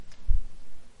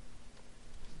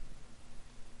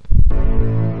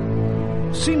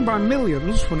Seen by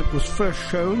millions when it was first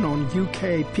shown on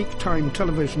UK peak time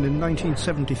television in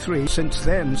 1973, since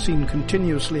then seen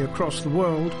continuously across the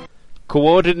world.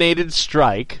 Coordinated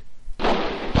Strike.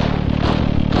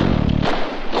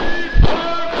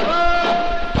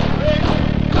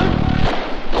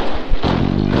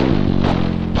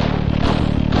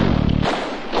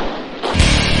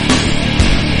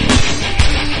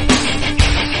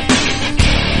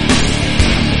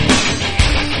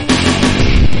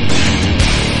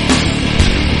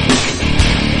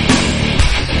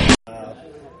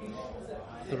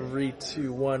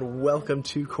 Welcome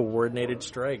to Coordinated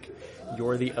Strike,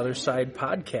 You're the Other Side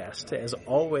podcast. As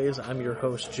always, I'm your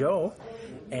host, Joe,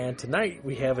 and tonight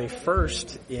we have a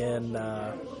first in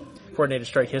Coordinated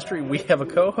Strike history. We have a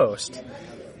co-host.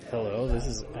 Hello, this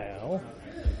is Al.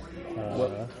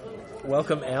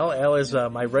 Welcome, Al. Al is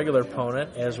my regular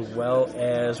opponent, as well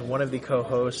as one of the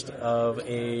co-hosts of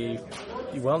a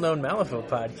well-known Malifaux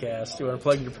podcast. Do you want to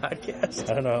plug your podcast?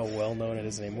 I don't know how well-known it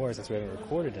is anymore since we haven't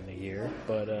recorded in a year,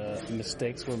 but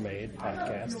Mistakes Were Made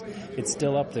podcast. It's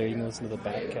still up there. You can listen to the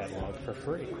back catalog for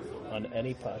free on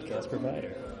any podcast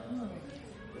provider.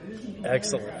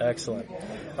 Excellent.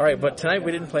 All right, but tonight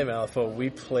we didn't play Malifaux. We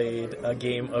played a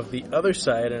game of The Other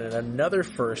Side, and another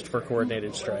first for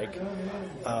Coordinated Strike.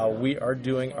 We are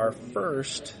doing our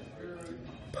first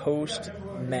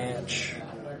post-match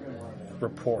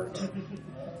report.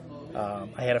 I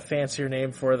had a fancier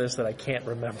name for this that I can't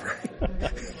remember.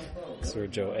 So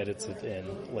Joe edits it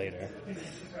in later,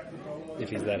 if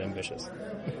he's that ambitious.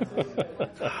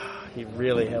 You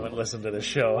really haven't listened to the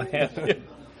show, have you?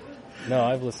 No,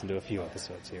 I've listened to a few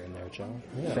episodes here and there, Joe.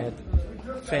 Yeah.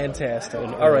 Fantastic.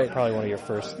 And all right. Probably one of your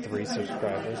first 3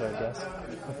 subscribers, I guess.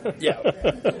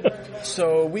 Yeah.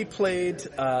 So we played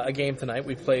a game tonight.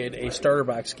 We played a starter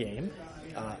box game.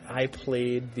 I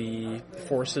played the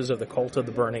Forces of the Cult of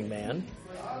the Burning Man.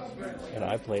 And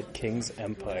I played King's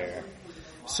Empire.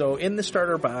 So in the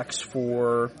starter box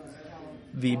for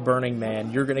the Burning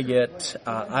Man, you're going to get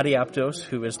Adiaptos,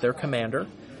 who is their commander.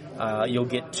 You'll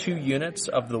get 2 units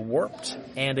of the Warped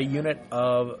and a unit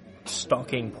of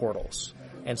Stalking Portals.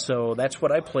 And so that's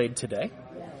what I played today.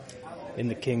 In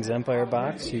the King's Empire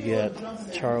box, you get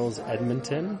Charles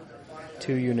Edmonton,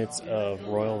 2 units of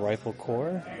Royal Rifle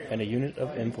Corps, and a unit of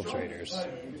Infiltrators.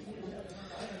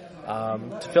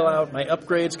 To fill out my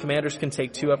upgrades, commanders can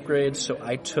take 2 upgrades, so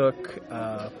I took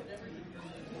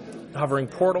Hovering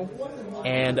Portal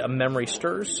and a Memory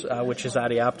Stirs, which is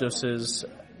Adiaptos'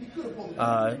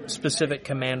 specific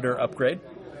commander upgrade.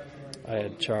 I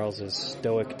had Charles's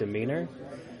Stoic Demeanor,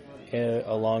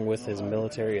 along with his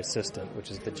Military Assistant, which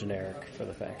is the generic for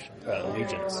the faction.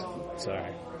 Allegiance.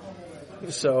 Sorry.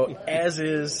 So, as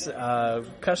is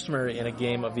customary in a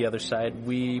game of The Other Side,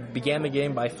 we began the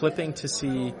game by flipping to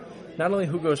see not only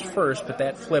who goes first, but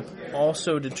that flip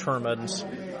also determines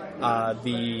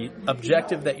the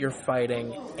objective that you're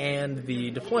fighting and the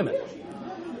deployment.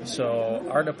 So,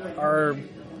 our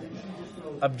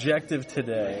objective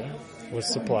today was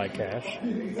supply cache,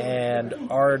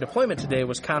 and our deployment today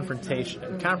was confrontation.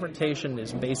 And confrontation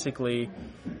is basically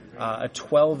a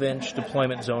 12-inch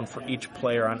deployment zone for each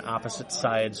player on opposite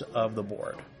sides of the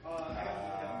board.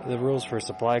 The rules for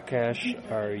supply cache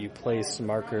are you place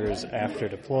markers after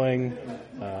deploying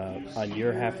on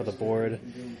your half of the board.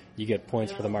 You get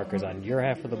points for the markers on your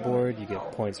half of the board. You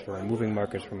get points for removing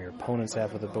markers from your opponent's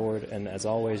half of the board. And as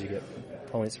always, you get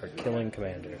points for killing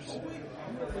commanders.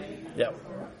 Yep.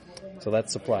 So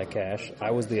that's supply cache. I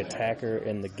was the attacker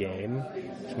in the game,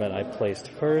 which meant I placed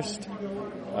first.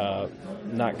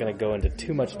 Not going to go into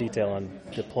too much detail on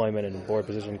deployment and board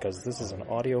position because this is an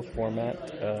audio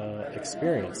format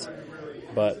experience.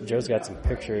 But Joe's got some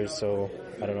pictures, so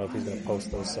I don't know if he's going to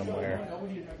post those somewhere.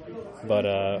 But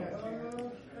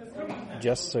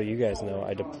just so you guys know,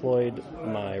 I deployed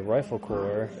my rifle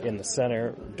corps in the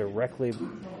center directly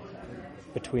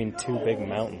between 2 big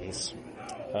mountains.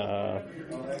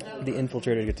 The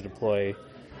infiltrator get to deploy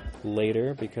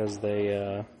later because they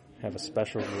have a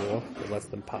special rule that lets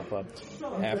them pop up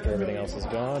after everything else is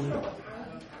gone.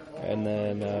 And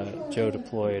then Joe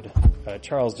deployed.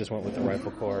 Charles just went with the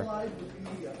rifle corps,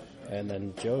 and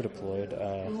then Joe deployed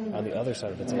on the other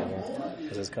side of the table,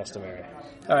 as is customary.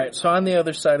 All right, so on the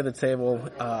other side of the table,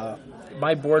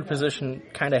 my board position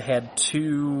kind of had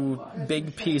 2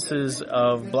 big pieces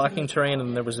of blocking terrain,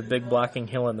 and there was a big blocking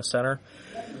hill in the center.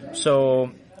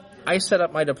 So I set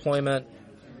up my deployment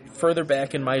further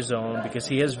back in my zone because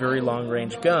he has very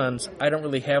long-range guns. I don't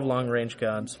really have long-range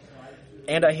guns,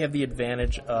 and I have the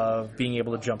advantage of being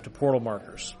able to jump to portal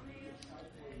markers.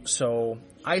 So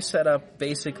I set up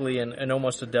basically in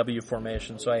almost a W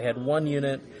formation. So I had one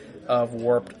unit of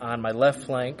warped on my left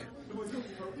flank,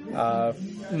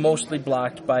 mostly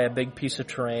blocked by a big piece of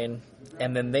terrain,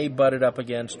 and then they butted up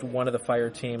against one of the fire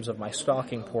teams of my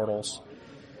stalking portals.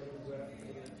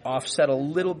 Offset a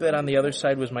little bit on the other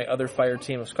side was my other fire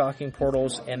team of stalking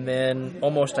portals, and then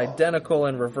almost identical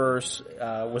in reverse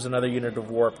was another unit of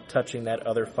warp touching that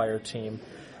other fire team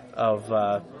of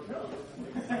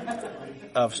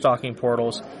stalking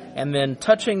portals, and then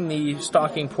touching the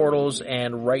stalking portals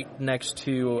and right next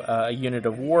to a unit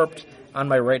of warped on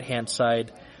my right-hand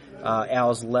side,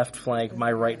 Al's left flank,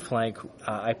 my right flank,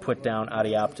 I put down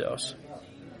Adiaptos.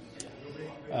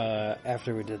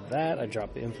 After we did that, I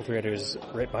dropped the infiltrators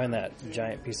right behind that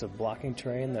giant piece of blocking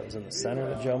terrain that was in the center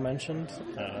that Joe mentioned,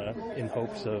 in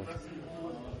hopes of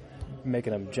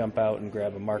making them jump out and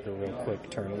grab a marker real quick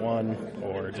turn one,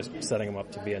 or just setting them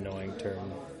up to be annoying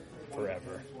turn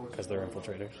forever because they're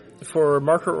infiltrators. For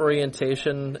marker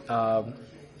orientation,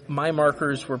 my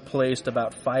markers were placed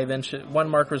about 5 inches. One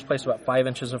marker was placed about 5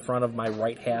 inches in front of my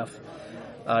right half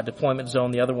deployment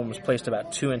zone. The other one was placed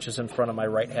about 2 inches in front of my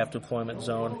right half deployment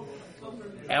zone.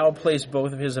 Al placed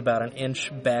both of his about an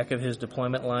inch back of his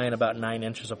deployment line, about 9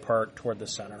 inches apart toward the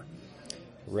center.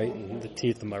 Right in the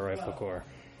teeth of my rifle corps.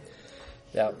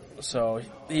 Yeah, so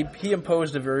he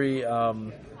imposed a very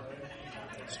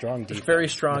strong defense. Very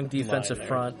strong defensive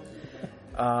front.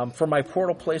 For my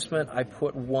portal placement, I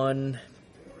put one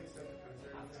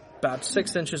about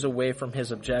 6 inches away from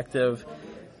his objective,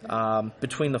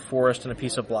 between the forest and a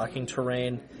piece of blocking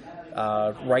terrain,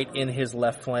 right in his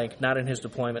left flank, not in his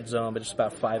deployment zone, but just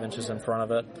about 5 inches in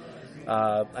front of it.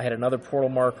 I had another portal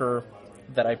marker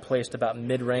that I placed about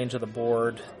mid-range of the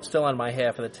board, still on my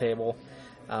half of the table,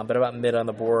 but about mid on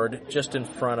the board, just in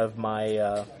front of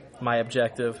my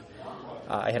objective.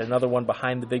 I had another one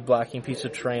behind the big blocking piece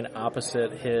of terrain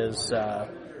opposite his,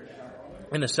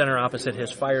 in the center opposite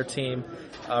his fire team,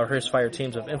 or his fire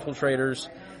teams of infiltrators.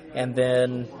 And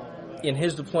then in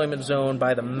his deployment zone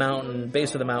by the mountain,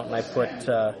 base of the mountain, I put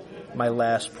my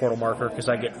last portal marker, because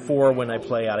I get 4 when I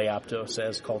play Adiaptos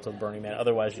as Cult of the Burning Man.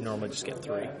 Otherwise, you normally just get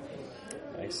 3.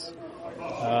 Nice.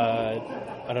 I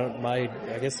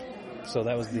guess, so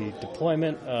that was the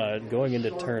deployment. Going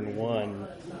into turn one,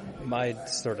 my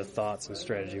sort of thoughts and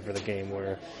strategy for the game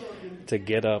were to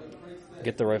get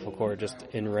the rifle corps just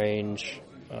in range,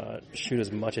 shoot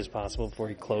as much as possible before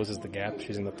he closes the gaps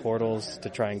using the portals to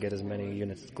try and get as many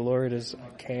units gloried as I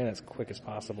can as quick as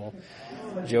possible.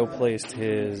 Joe placed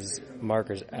his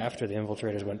markers after the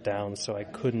infiltrators went down, so I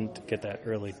couldn't get that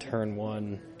early turn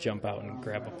one jump out and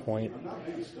grab a point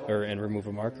and remove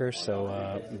a marker,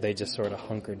 so they just sort of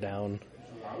hunkered down.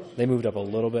 They moved up a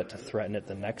little bit to threaten it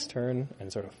the next turn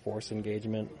and sort of force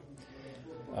engagement,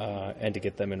 and to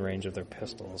get them in range of their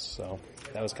pistols. So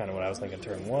that was kind of what I was thinking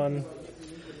turn one.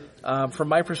 From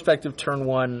my perspective, turn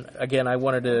one, again, I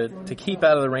wanted to keep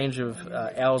out of the range of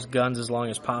Al's guns as long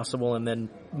as possible and then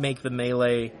make the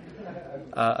melee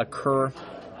occur.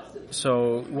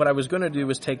 So what I was going to do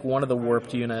was take one of the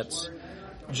warped units,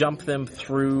 jump them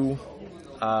through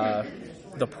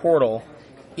the portal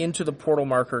into the portal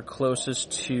marker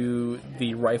closest to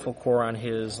the rifle corps on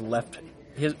his left,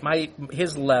 his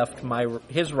right, my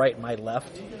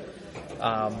left,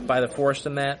 by the forest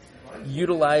in that.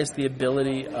 Utilize the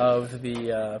ability of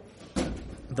the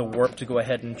warp to go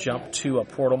ahead and jump to a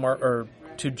portal or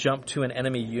to jump to an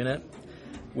enemy unit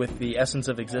with the Essence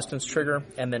of Existence trigger,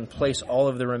 and then place all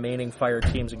of the remaining fire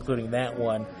teams, including that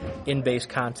one, in base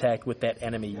contact with that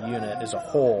enemy unit as a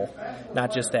whole,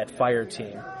 not just that fire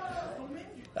team.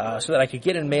 So that I could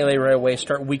get in melee right away,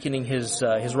 start weakening his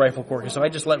rifle corps. Because if I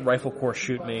just let rifle corps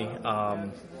shoot me,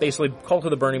 basically Cult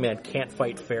of the Burning Man can't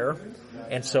fight fair,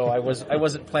 and so I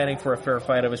wasn't planning for a fair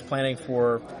fight. I was planning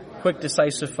for quick,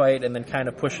 decisive fight, and then kind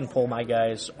of push and pull my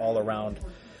guys all around.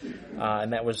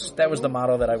 And that was the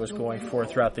model that I was going for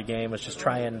throughout the game, was just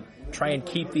try and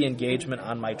keep the engagement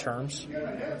on my terms.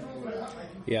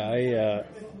 Yeah,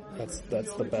 that's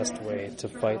the best way to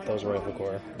fight those rifle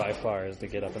corps by far, is to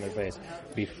get up in their face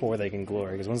before they can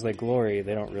glory. Because once they glory,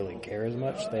 they don't really care as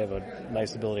much. They have a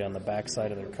nice ability on the back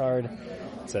side of their card.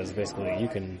 It says basically you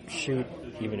can shoot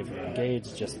even if you're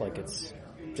engaged, just like it's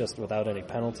just without any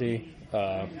penalty.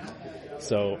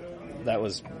 So that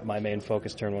was my main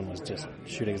focus. Turn one was just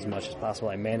shooting as much as possible.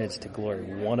 I managed to glory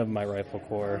one of my rifle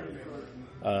corps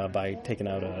by taking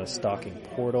out a stalking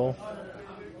portal.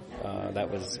 That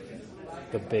was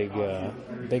the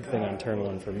big thing on turn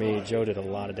one for me. Joe did a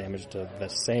lot of damage to the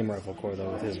same rifle corps,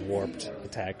 though, with his warped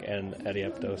attack and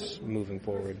Adiaptos moving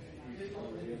forward.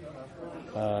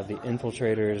 The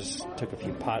infiltrators took a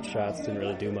few pot shots, didn't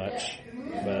really do much.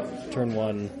 But turn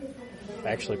 1,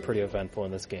 actually pretty eventful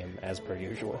in this game, as per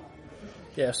usual.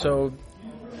 Yeah, so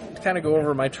to kind of go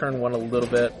over my turn 1 a little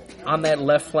bit. On that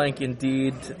left flank,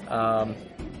 indeed,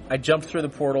 I jumped through the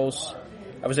portals.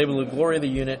 I was able to glory the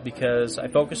unit because I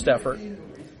focused effort,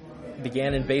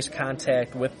 began in base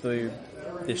contact with the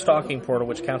stalking portal,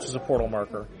 which counts as a portal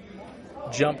marker,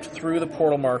 jumped through the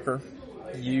portal marker,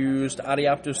 used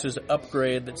Adiaptos'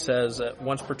 upgrade that says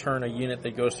once per turn a unit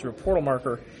that goes through a portal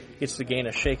marker gets to gain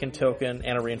a shaken token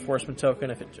and a reinforcement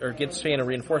token, gets to gain a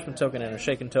reinforcement token and a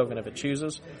shaken token if it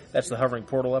chooses. That's the hovering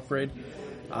portal upgrade.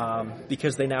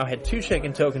 Because they now had 2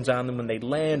 shaken tokens on them when they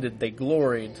landed, they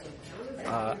gloried.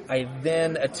 I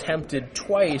then attempted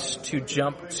twice to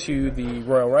jump to the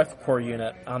Royal Rifle Corps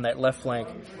unit on that left flank.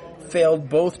 Failed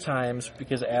both times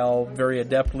because Al very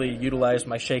adeptly utilized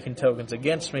my shaken tokens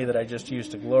against me that I just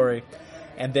used to glory.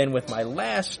 And then with my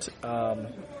last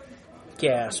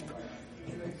gasp,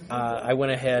 I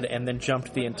went ahead and then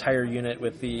jumped the entire unit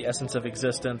with the Essence of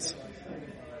Existence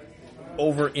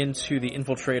over into the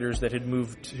infiltrators that had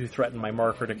moved to threaten my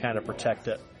marker to kind of protect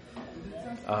it.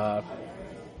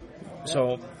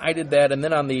 So I did that, and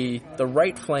then on the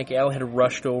right flank, Al had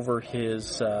rushed over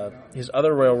his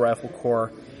other Royal Rifle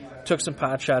Corps, took some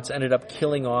pot shots, ended up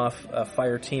killing off a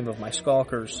fire team of my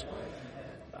Skulkers,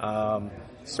 or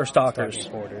Stalkers.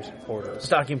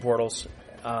 Stalking portals.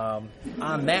 On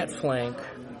that flank,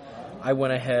 I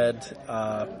went ahead,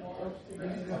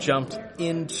 jumped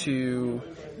into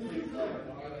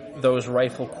those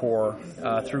Rifle Corps,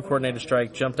 through Coordinated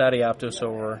Strike, jumped Adiaptos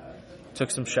over,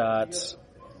 took some shots,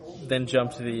 then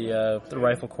jumped the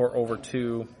Rifle Corps over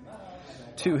to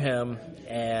him,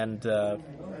 and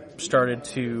started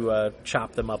to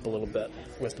chop them up a little bit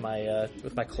with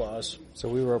my claws. So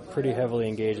we were pretty heavily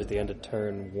engaged at the end of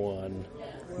turn 1.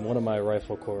 One of my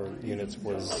Rifle Corps units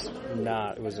was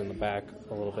not. It was in the back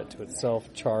a little bit to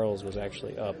itself. Charles was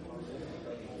actually up,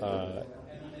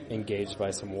 engaged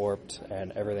by some warped,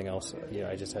 and everything else.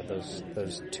 I just had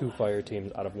those 2 fire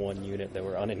teams out of 1 unit that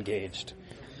were unengaged,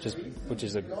 which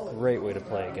is a great way to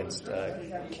play against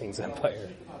King's Empire.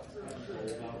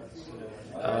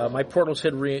 My portals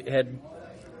had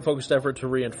focused effort to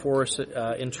reinforce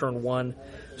in turn 1,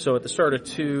 so at the start of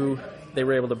 2, they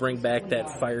were able to bring back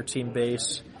that fire team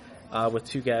base with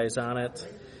 2 guys on it.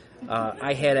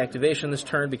 I had activation this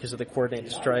turn because of the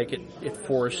Coordinated Strike. It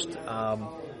forced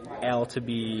Al to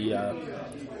be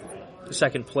the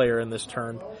second player in this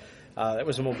turn. That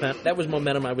was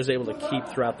momentum I was able to keep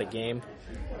throughout the game,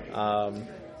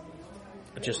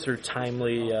 just through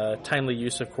timely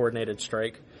use of Coordinated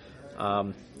Strike.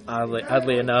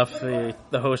 Oddly enough,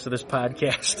 the host of this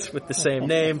podcast with the same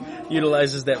name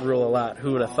utilizes that rule a lot.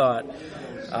 Who would have thought?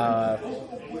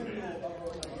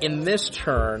 In this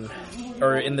turn,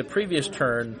 or in the previous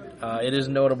turn, it is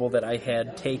notable that I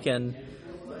had taken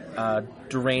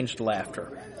Deranged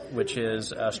Laughter, which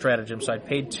is a stratagem. So I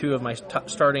paid 2 of my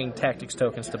starting tactics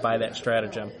tokens to buy that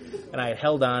stratagem, and I had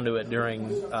held on to it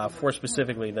for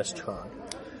specifically this turn.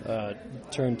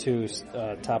 Turn 2,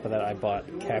 top of that, I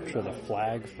bought Capture the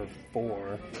Flag for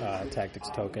 4 tactics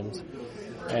tokens,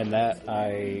 and that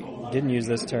I didn't use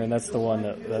this turn. That's the one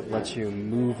that lets you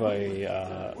move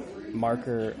a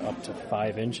marker up to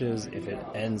 5 inches. If it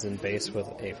ends in base with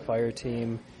a fire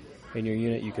team in your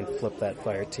unit, you can flip that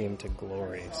fire team to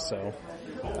glory. So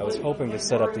I was hoping to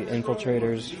set up the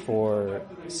infiltrators for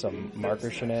some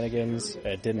marker shenanigans.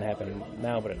 It didn't happen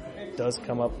now, but it does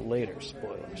come up later.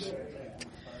 Spoilers.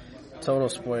 Total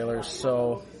spoilers.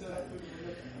 So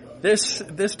this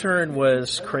turn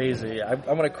was crazy. I'm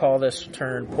going to call this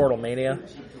turn Portal Mania,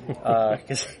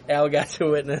 because Al got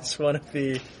to witness one of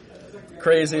the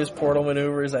craziest portal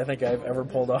maneuvers I think I've ever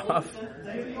pulled off.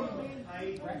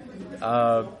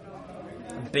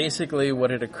 Basically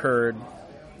what had occurred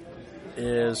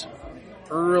is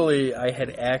early I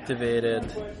had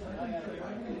activated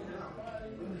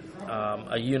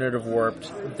a unit of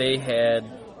Warped. They had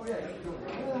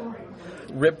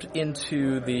ripped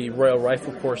into the Royal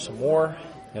Rifle Corps some more.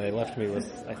 Yeah, they left me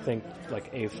with, I think, like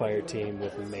a fire team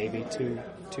with maybe two.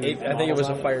 I think it was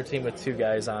a fire team with 2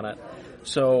 guys on it.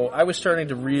 So I was starting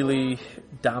to really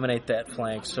dominate that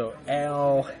flank. So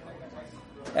Al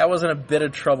was in a bit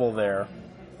of trouble there.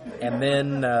 And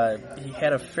then he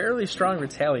had a fairly strong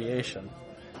retaliation.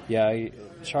 Yeah,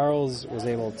 Charles was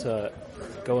able to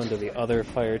go into the other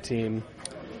fire team,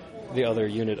 the other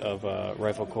unit of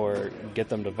Rifle Corps, get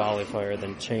them to volley fire,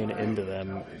 then chain into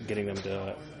them, getting them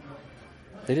to...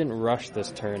 They didn't rush this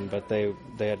turn, but I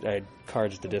had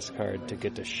cards to discard to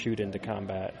get to shoot into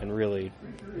combat and really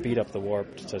beat up the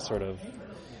Warped to sort of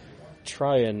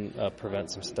try and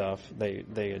prevent some stuff.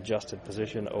 They adjusted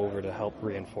position over to help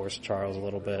reinforce Charles a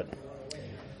little bit.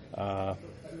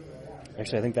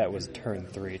 Actually, I think that was turn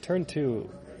 3. Turn 2...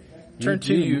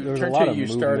 You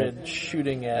started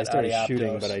shooting at Adiaptos. I started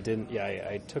shooting, but I didn't... Yeah,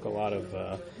 I took a lot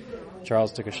of...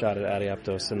 Charles took a shot at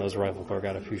Adiaptos, and those Rifle Corps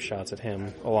got a few shots at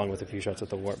him, along with a few shots at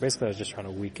the Warp. Basically, I was just trying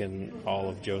to weaken all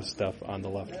of Joe's stuff on the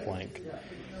left flank,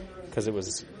 because it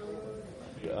was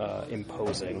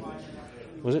imposing.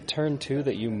 Was it turn 2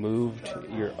 that you moved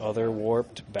your other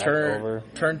Warped back over?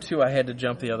 Turn 2, I had to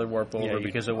jump the other Warp over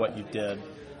because of what you did.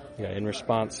 Yeah, in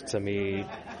response to me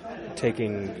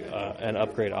taking an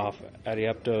upgrade off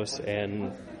Adiaptos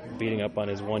and beating up on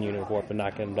his 1 unit of Warp and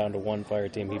knocking him down to 1 fire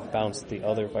team, he bounced the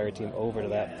other fire team over to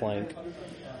that flank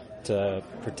to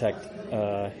protect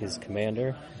his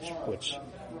commander, which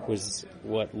was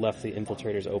what left the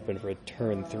infiltrators open for a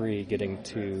turn 3, getting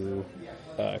to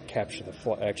capture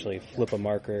actually flip a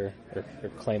marker or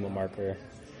claim a marker,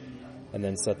 and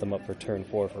then set them up for turn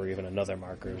 4 for even another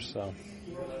marker. So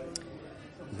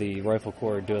the Rifle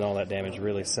Corps doing all that damage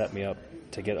really set me up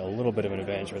to get a little bit of an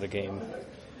advantage for the game.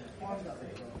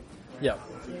 Yeah.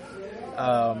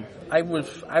 I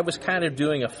was kind of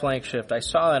doing a flank shift. I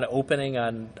saw an opening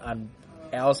on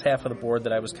Al's half of the board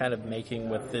that I was kind of making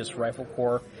with this Rifle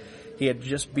Corps. He had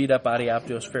just beat up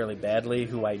Adiaptos fairly badly,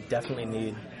 who I definitely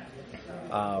need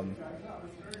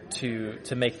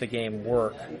to make the game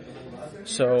work.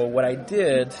 So what I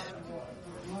did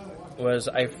was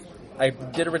I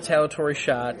did a retaliatory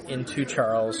shot into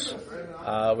Charles,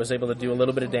 was able to do a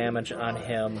little bit of damage on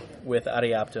him with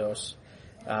Adiaptos.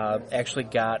 Actually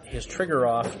got his trigger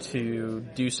off to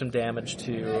do some damage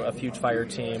to a few fire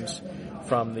teams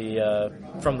from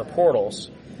the portals,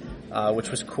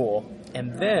 which was cool.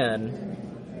 And then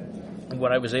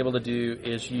what I was able to do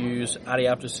is use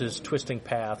Adiaptos' twisting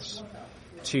paths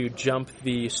to jump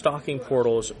the stalking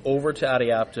portals over to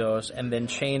Adiaptos and then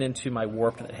chain into my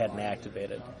warp that hadn't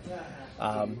activated.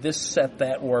 This set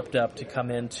that warped up to come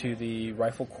into the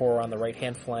Rifle Corps on the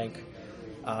right-hand flank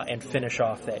and finish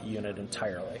off that unit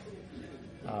entirely.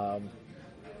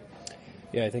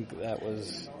 Yeah, I think that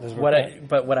was...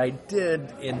 But what I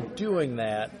did in doing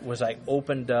that was I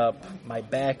opened up my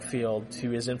backfield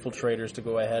to his infiltrators to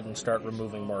go ahead and start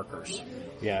removing markers.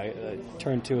 Yeah,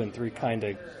 turn 2 and 3 kind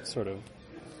of sort of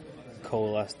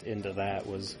coalesced into that.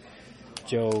 Was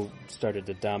Joe started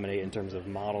to dominate in terms of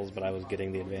models, but I was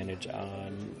getting the advantage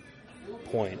on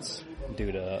points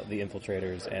due to the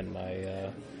infiltrators and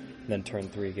my... then turn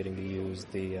 3 getting to use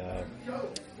the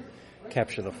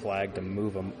capture the flag to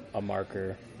move a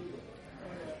marker.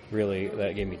 Really,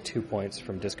 that gave me 2 points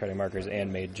from discarding markers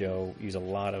and made Joe use a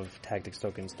lot of tactics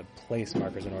tokens to place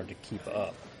markers in order to keep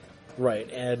up.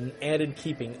 Right, and in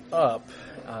keeping up,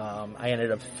 I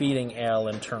ended up feeding Al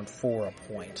in turn 4 a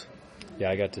point. Yeah,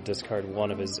 I got to discard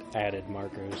one of his added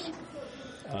markers,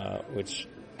 which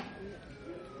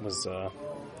was...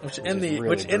 Which in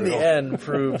the end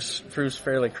proves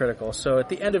fairly critical. So at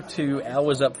the end of 2, Al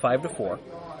was up 5-4.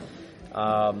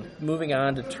 Moving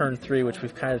on to turn 3, which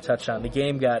we've kind of touched on, the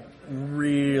game got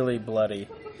really bloody.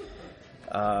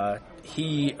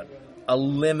 He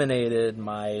eliminated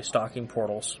my stalking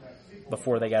portals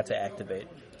before they got to activate.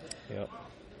 Yep.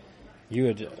 You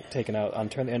had taken out on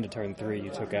the end of turn 3.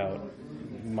 You took out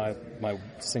my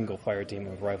single fire team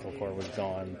of Rifle Corps was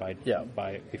gone by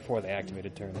before they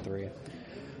activated turn 3.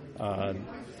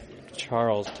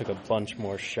 Charles took a bunch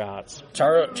more shots.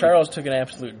 Charles took an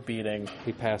absolute beating.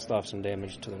 He passed off some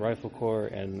damage to the Rifle Corps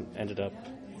and ended up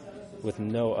with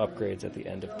no upgrades at the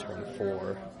end of turn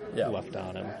 4 left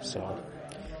on him. So,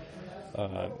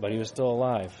 but he was still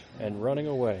alive and running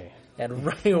away. And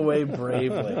running away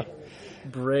bravely.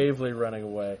 Bravely running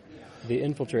away. The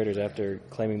infiltrators, after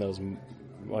claiming those...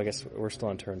 Well, I guess we're still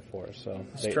on turn 4, so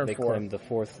they claimed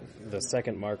the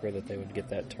second marker that they would get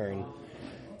that turn.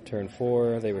 Turn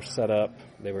 4, they were set up.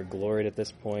 They were gloried at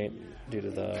this point due to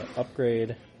the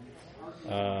upgrade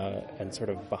and sort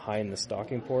of behind the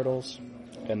stalking portals.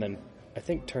 And then I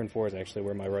think turn 4 is actually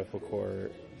where my Rifle Corps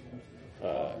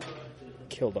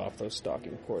killed off those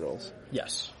stalking portals.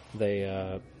 Yes.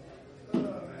 They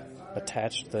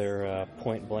attached their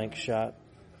point-blank shot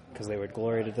because they were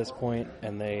gloried at this point,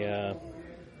 and they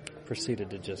proceeded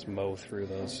to just mow through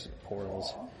those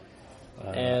portals.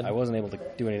 And I wasn't able to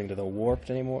do anything to the warped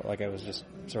anymore. Like I was just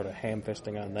sort of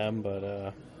ham-fisting on them,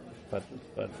 but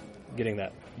getting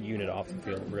that unit off the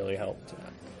field really helped.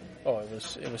 Oh, it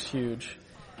was huge.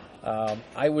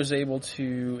 I was able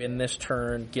to in this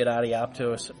turn get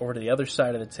Adiaptos over to the other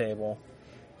side of the table,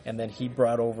 and then he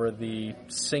brought over the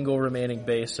single remaining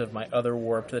base of my other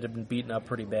warped that had been beaten up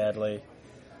pretty badly.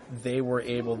 They were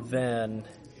able then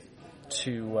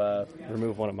to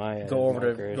remove one of my go over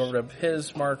markers. to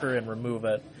his marker and remove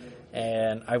it.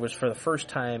 And I was, for the first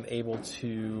time, able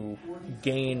to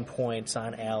gain points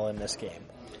on Al in this game.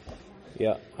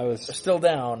 Yeah, I was Still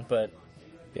down, but...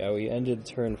 Yeah, we ended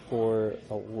turn 4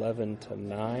 11-9.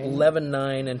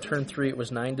 11-9, and turn 3 it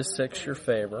was 9-6 your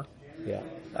favor. Yeah.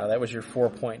 That was your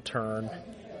 4-point turn.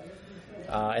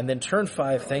 And then turn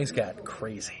 5, things got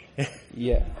crazy.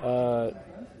 Yeah.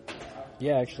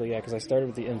 Because I started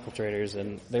with the infiltrators,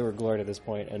 and they were gloried at this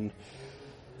point, and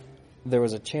there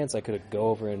was a chance I could go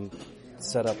over and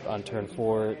set up on turn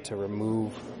 4 to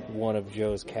remove one of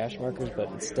Joe's cash markers, but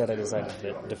instead I decided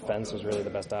that defense was really the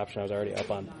best option. I was already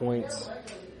up on points.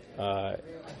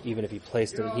 Even if he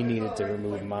placed it, he needed to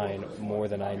remove mine more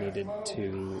than I needed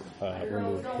to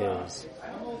remove his.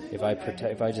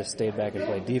 If I just stayed back and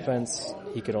played defense,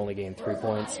 he could only gain 3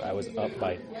 points. I was up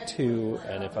by 2,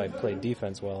 and if I played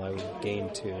defense well, I would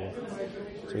gain 2.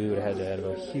 So he would have had to have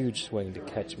a huge swing to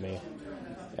catch me.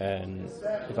 And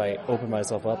if I opened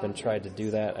myself up and tried to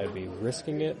do that, I'd be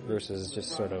risking it versus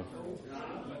just sort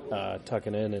of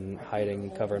tucking in and hiding,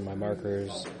 covering my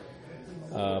markers.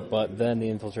 But then the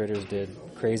infiltrators did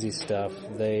crazy stuff.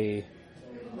 They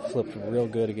flipped real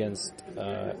good against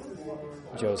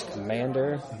Joe's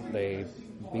commander. They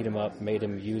beat him up, made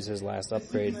him use his last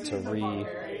upgrade to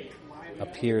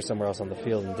reappear somewhere else on the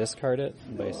field and discard it,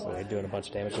 basically doing a bunch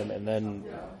of damage to him, and then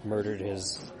murdered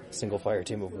his single fire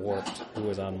team of Warped, who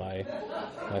was on my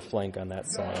flank on that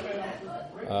side.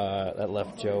 That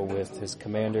left Joe with his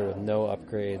commander with no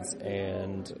upgrades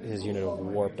and his unit of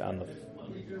Warped on the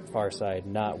far side,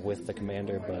 not with the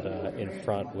commander, but in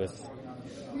front with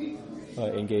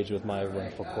engaged with my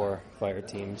Rifle Corps fire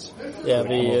teams. Yeah,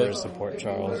 to support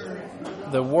Charles.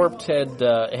 The Warped had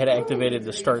activated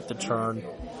to start the turn.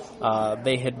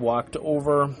 They had walked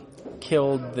over,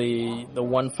 killed the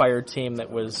one fire team that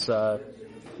was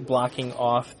blocking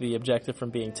off the objective from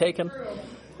being taken.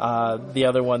 The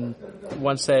other one,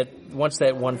 once that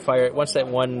one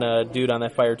dude on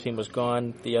that fire team was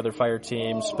gone, the other fire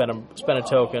team spent a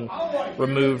token,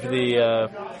 removed the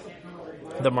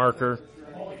marker,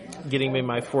 getting me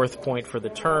my 4th point for the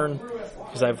turn,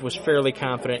 because I was fairly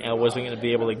confident I wasn't going to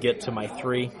be able to get to my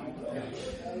 3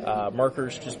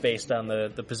 markers just based on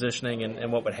the positioning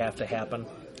and what would have to happen.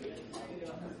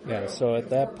 Yeah, so at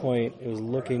that point it was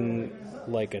looking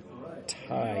like a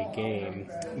tie game,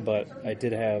 but I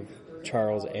did have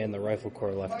Charles and the Rifle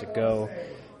Corps left to go.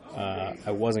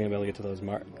 I wasn't going to be able to get to those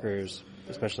markers,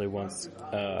 especially once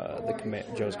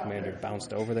Joe's commander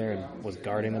bounced over there and was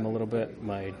guarding them a little bit.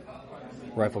 My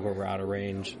Rifle Corps were out of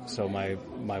range, so my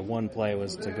one play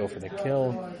was to go for the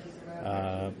kill.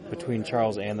 Between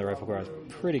Charles and the Rifle Corps, I was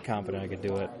pretty confident I could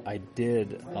do it. I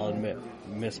did, I'll admit,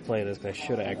 misplay this because I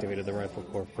should have activated the Rifle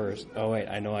Corps first. Oh wait,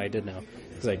 I know I did now,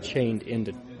 because I chained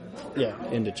into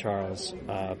Charles,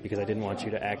 because I didn't want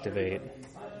you to activate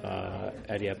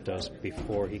Adieptos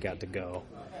before he got to go.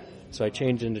 So I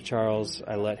changed into Charles.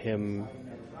 I let him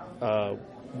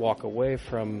walk away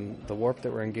from the warp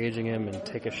that were engaging him and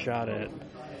take a shot at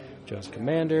Joe's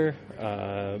commander.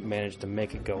 Managed to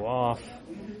make it go off.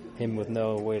 Him with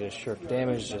no way to shirk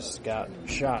damage just got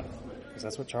shot, because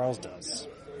that's what Charles does.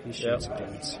 He shoots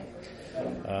dudes.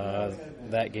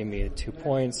 That gave me 2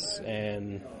 points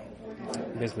and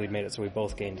basically made it so we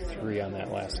both gained 3 on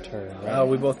that last turn, right?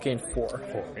 We both gained 4.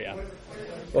 4, yeah.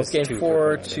 Both gained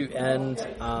 4 to end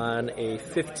on a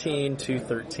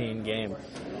 15-13 game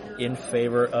in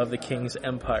favor of the King's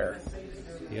Empire.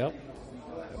 Yep.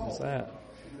 What was that?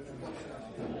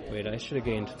 Wait, I should have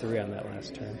gained 3 on that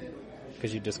last turn,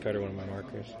 because you discarded one of my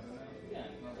markers.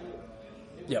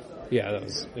 Yep. Yeah, that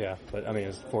was, but I mean, it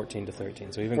was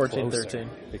 14-13, so even 14-13.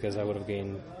 Because I would have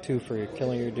gained 2 for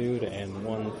killing your dude and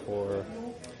 1 for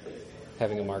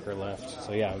having a marker left.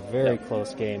 So yeah, very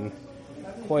close game.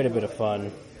 Quite a bit of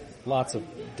fun. Lots of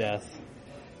death.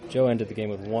 Joe ended the game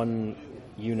with 1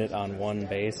 unit on 1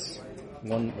 base.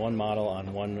 One model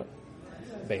on 1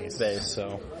 base.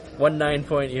 So 1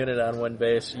 9-point unit on 1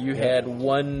 base. You had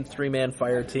 1 3-man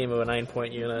fire team of a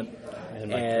 9-point unit.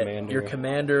 And your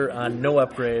commander on no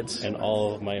upgrades. And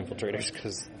all of my infiltrators,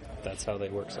 because that's how they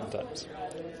work sometimes.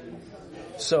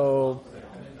 So,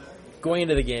 going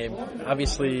into the game,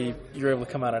 obviously you're able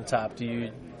to come out on top. Do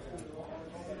you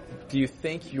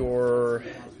think your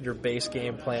base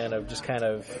game plan of just kind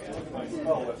of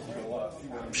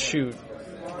shoot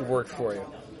worked for you?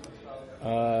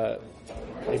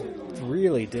 It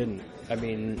really didn't. I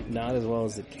mean, not as well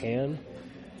as it can.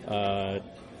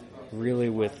 Really,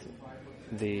 with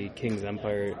the King's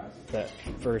Empire, that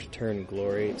first turn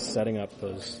glory, setting up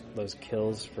those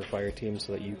kills for fire teams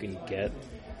so that you can get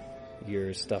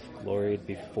your stuff gloried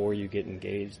before you get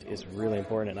engaged is really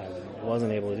important, and I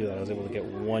wasn't able to do that. I was able to get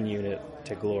one unit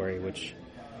to glory, which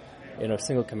in a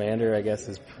single commander I guess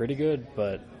is pretty good,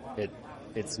 but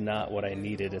it's not what I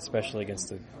needed, especially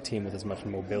against a team with as much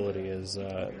mobility as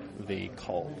the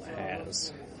Cult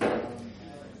has.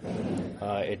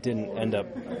 It didn't end up,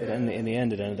 in the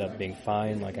end it ended up being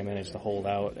fine. Like, I managed to hold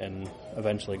out and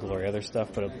eventually glory other stuff,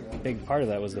 but a big part of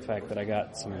that was the fact that I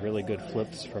got some really good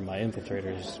flips from my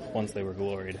infiltrators once they were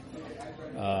gloried.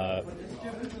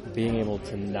 Being able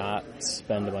to not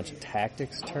spend a bunch of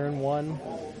tactics turn one,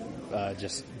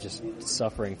 just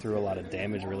suffering through a lot of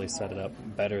damage really set it up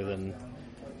better than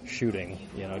shooting,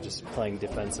 just playing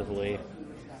defensively,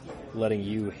 letting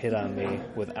you hit on me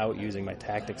without using my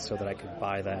tactics so that I could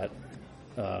buy that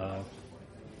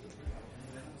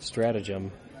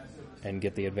stratagem and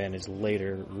get the advantage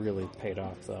later really paid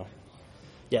off, though.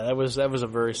 Yeah, that was a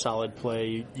very solid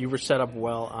play. You were set up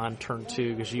well on turn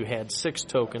 2 because you had 6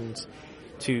 tokens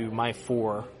to my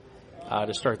 4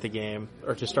 to start the game,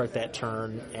 or to start that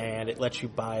turn, and it lets you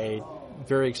buy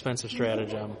very expensive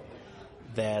stratagem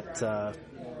that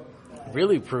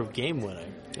really proved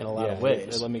game-winning in a lot of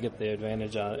ways. Let me get the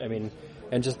advantage on,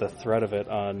 and just the threat of it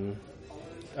on,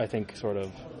 I think, sort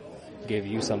of gave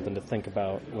you something to think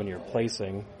about when you're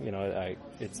placing. I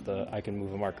can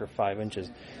move a marker 5 inches.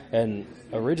 And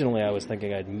originally I was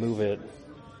thinking I'd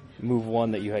move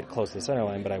one that you had close to the center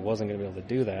line, but I wasn't going to be able to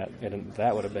do that. And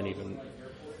that would have been even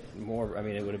more,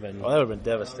 it would have been... Oh, that would have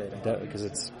been devastating. Because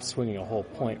it's swinging a whole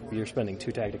point. You're spending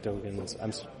 2 tactic tokens.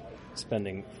 I'm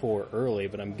spending 4 early,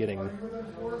 but I'm getting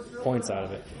points out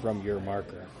of it from your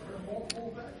marker.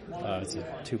 It's a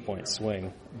 2-point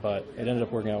swing, but it ended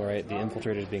up working out right. The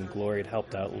infiltrators being gloried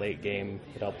helped out late game.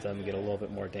 It helped them get a little bit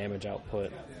more damage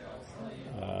output.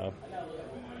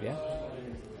 Yeah.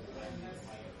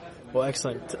 Well,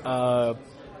 excellent.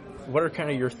 What are kind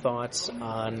of your thoughts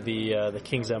on the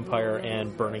King's Empire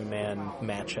and Burning Man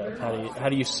matchup? How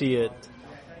do you see it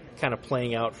kind of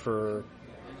playing out for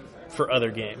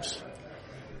other games?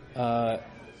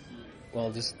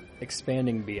 Well, just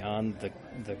expanding beyond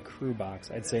the crew box,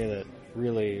 I'd say that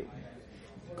really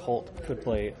Cult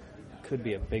could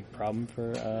be a big problem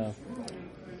for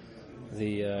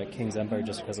the King's Empire,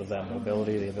 just because of that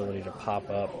mobility, the ability to pop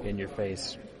up in your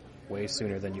face way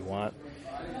sooner than you want.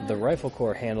 The Rifle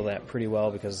Corps handle that pretty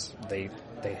well because they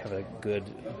have a good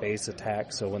base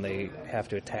attack, so when they have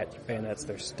to attach bayonets,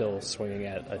 they're still swinging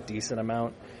at a decent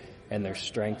amount, and their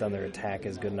strength on their attack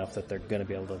is good enough that they're going to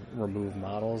be able to remove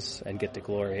models and get to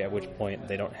glory, at which point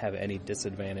they don't have any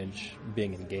disadvantage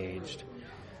being engaged.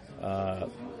 A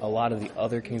lot of the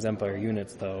other King's Empire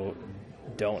units, though,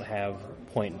 don't have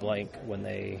point blank when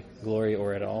they glory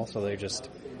or at all, so they're just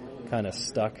kind of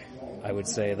stuck. I would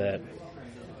say that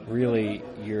really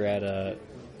you have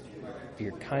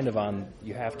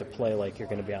to play like you're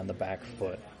going to be on the back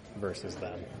foot versus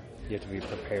them. You have to be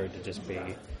prepared to just be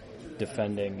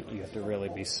defending. You have to really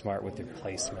be smart with your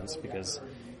placements because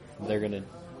they're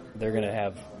gonna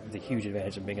have the huge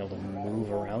advantage of being able to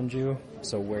move around you.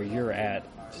 So where you're at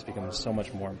just becomes so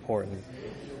much more important.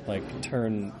 Like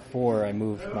turn 4, I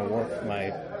moved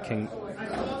my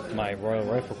Royal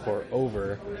Rifle Corps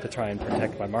over to try and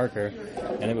protect my marker,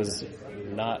 and it was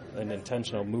not an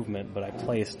intentional movement, but I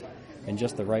placed in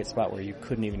just the right spot where you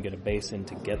couldn't even get a base in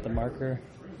to get the marker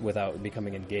without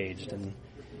becoming engaged. And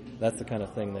that's the kind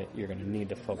of thing that you're going to need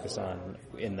to focus on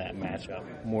in that matchup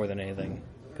more than anything,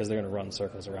 because they're going to run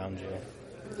circles around you.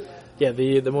 Yeah,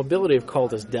 the mobility of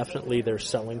Cult is definitely their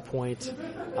selling point.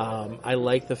 I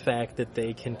like the fact that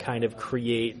they can kind of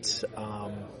create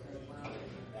on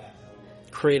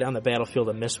the battlefield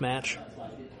a mismatch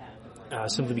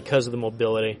simply because of the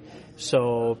mobility.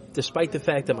 So despite the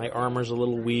fact that my armor's a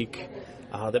little weak,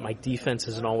 that my defense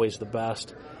isn't always the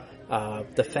best,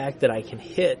 the fact that I can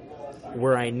hit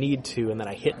where I need to and that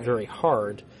I hit very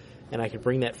hard and I can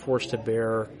bring that force to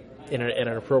bear at an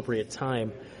appropriate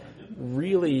time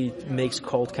really makes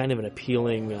Cult kind of an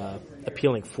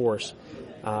appealing force.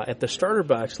 At the starter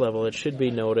box level, it should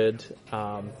be noted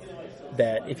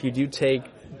that if you do take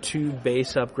 2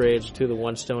 base upgrades to the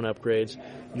 1 stone upgrades,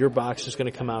 your box is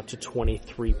going to come out to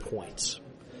 23 points,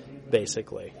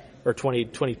 basically, or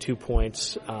 22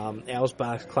 points. Al's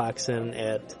box clocks in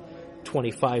at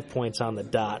 25 points on the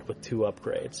dot with 2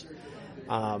 upgrades.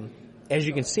 As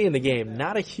you can see in the game,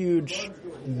 not a huge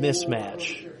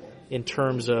mismatch in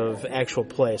terms of actual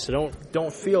play. So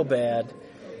don't feel bad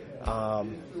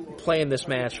playing this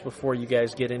match before you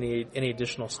guys get any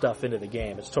additional stuff into the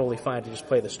game. It's totally fine to just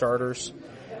play the starters.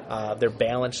 They're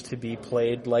balanced to be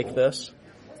played like this.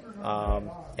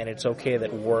 And it's okay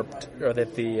that warped, or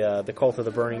that the Cult of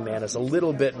the Burning Man is a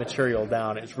little bit material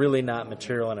down. It's really not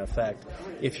material in effect.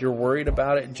 If you're worried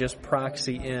about it, just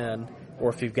proxy in, or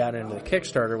if you've gotten into the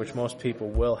Kickstarter, which most people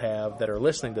will have that are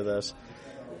listening to this,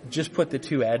 just put the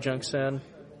 2 adjuncts in,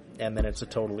 and then it's a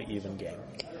totally even game.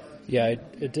 Yeah,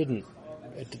 it didn't.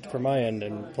 For my end,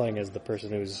 and playing as the person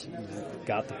who's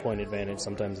got the point advantage,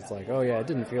 sometimes it's like, oh yeah, it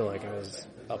didn't feel like I was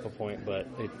up a point, but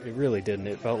it really didn't.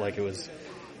 It felt like it was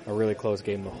a really close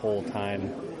game the whole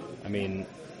time. I mean,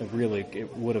 I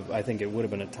think it would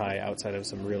have been a tie outside of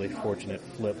some really fortunate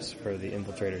flips for the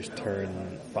Infiltrators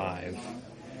turn 5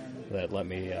 that let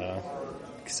me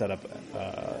set up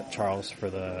Charles for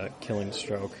the killing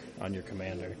stroke on your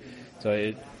commander.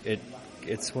 So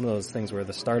it's one of those things where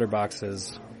the starter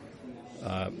boxes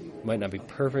might not be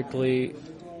perfectly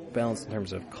balanced in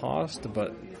terms of cost,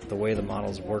 but the way the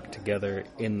models work together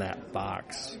in that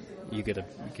box, you get an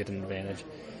advantage.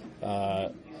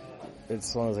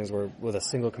 It's one of those things where with a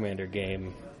single commander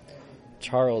game,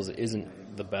 Charles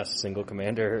isn't the best single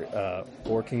commander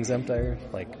for King's Empire,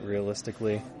 like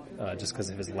realistically, just because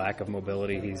of his lack of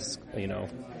mobility. He's,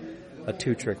 a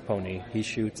 2-trick pony. He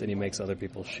shoots and he makes other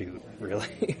people shoot,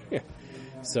 really.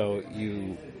 So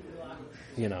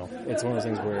it's one of those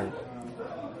things where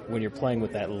when you're playing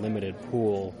with that limited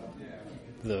pool,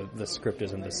 the script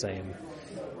isn't the same.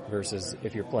 Versus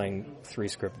if you're playing 3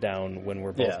 script down when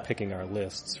we're both picking our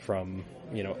lists from,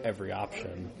 every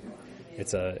option,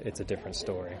 it's a different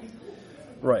story.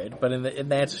 Right, but in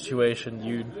that situation,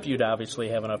 you'd obviously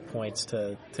have enough points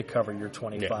to cover your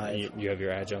 25. Yeah, you have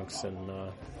your adjuncts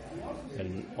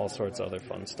and all sorts of other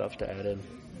fun stuff to add in.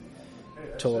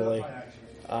 Totally.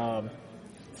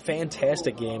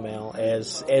 Fantastic game, Al.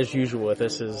 As usual with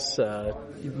this is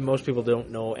most people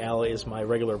don't know Al is my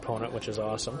regular opponent, which is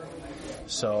awesome.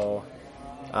 So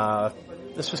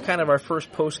this was kind of our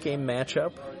first post-game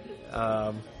matchup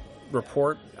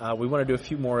report. We want to do a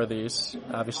few more of these,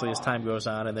 obviously, as time goes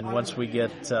on, and then once we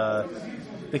get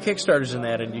the Kickstarters in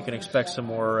that, and you can expect some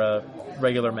more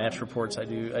regular match reports, I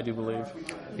do believe.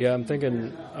 Yeah, I'm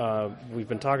thinking we've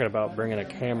been talking about bringing a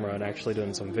camera and actually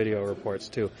doing some video reports,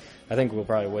 too. I think we'll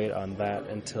probably wait on that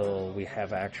until we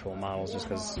have actual models, just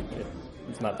because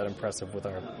it's not that impressive with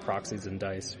our proxies and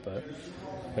dice, but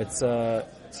it's a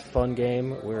fun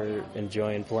game. We're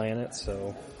enjoying playing it,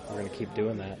 so we're going to keep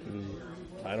doing that. And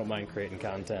I don't mind creating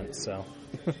content, so.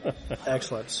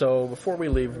 Excellent. So before we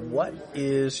leave, what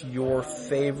is your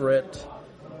favorite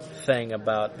thing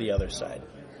about The Other Side?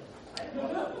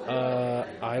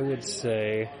 I would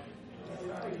say,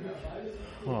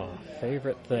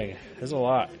 favorite thing. There's a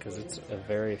lot, because it's a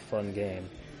very fun game.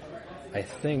 I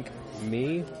think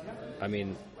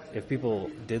if people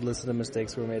did listen to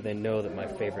Mistakes Were Made, they know that my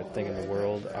favorite thing in the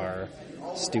world are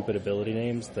stupid ability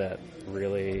names that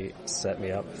really set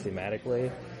me up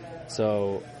thematically.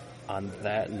 So on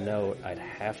that note, I'd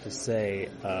have to say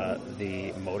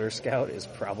the Motor Scout is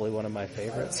probably one of my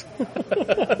favorites.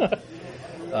 But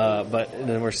on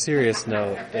a more serious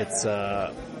note, it's the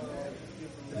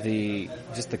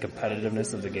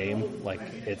competitiveness of the game. Like,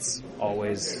 it's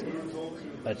always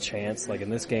a chance. Like in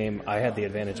this game, I had the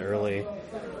advantage early,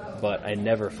 but I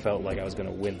never felt like I was going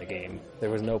to win the game. There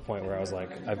was no point where I was like,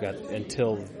 I've got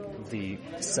until the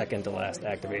second to last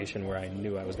activation where I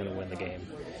knew I was going to win the game.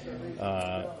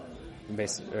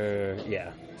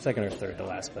 Second or third to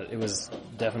last, but it was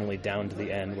definitely down to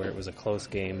the end where it was a close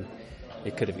game.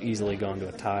 It could have easily gone to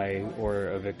a tie or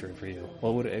a victory for you.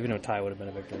 Well, even a tie would have been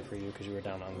a victory for you because you were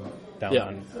down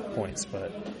on points,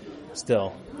 but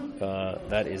still,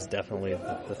 that is definitely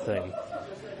the thing.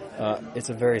 It's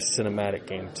a very cinematic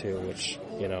game too, which,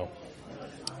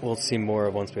 we'll see more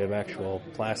of once we have actual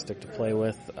plastic to play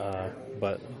with,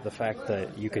 but the fact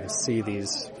that you can see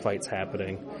these fights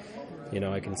happening,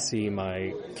 I can see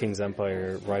my King's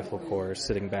Empire Rifle Corps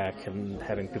sitting back and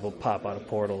having people pop out of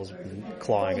portals and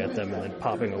clawing at them and then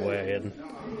popping away, and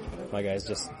my guys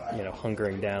just,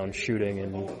 hunkering down, shooting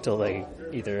until they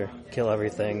either kill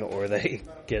everything or they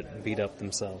get beat up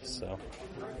themselves. So,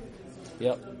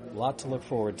 yep, a lot to look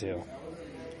forward to.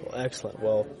 Well, excellent.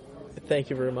 Well, thank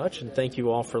you very much, and thank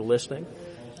you all for listening.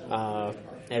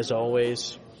 As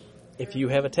always, if you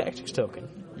have a tactics token,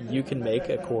 you can make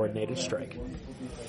a coordinated strike.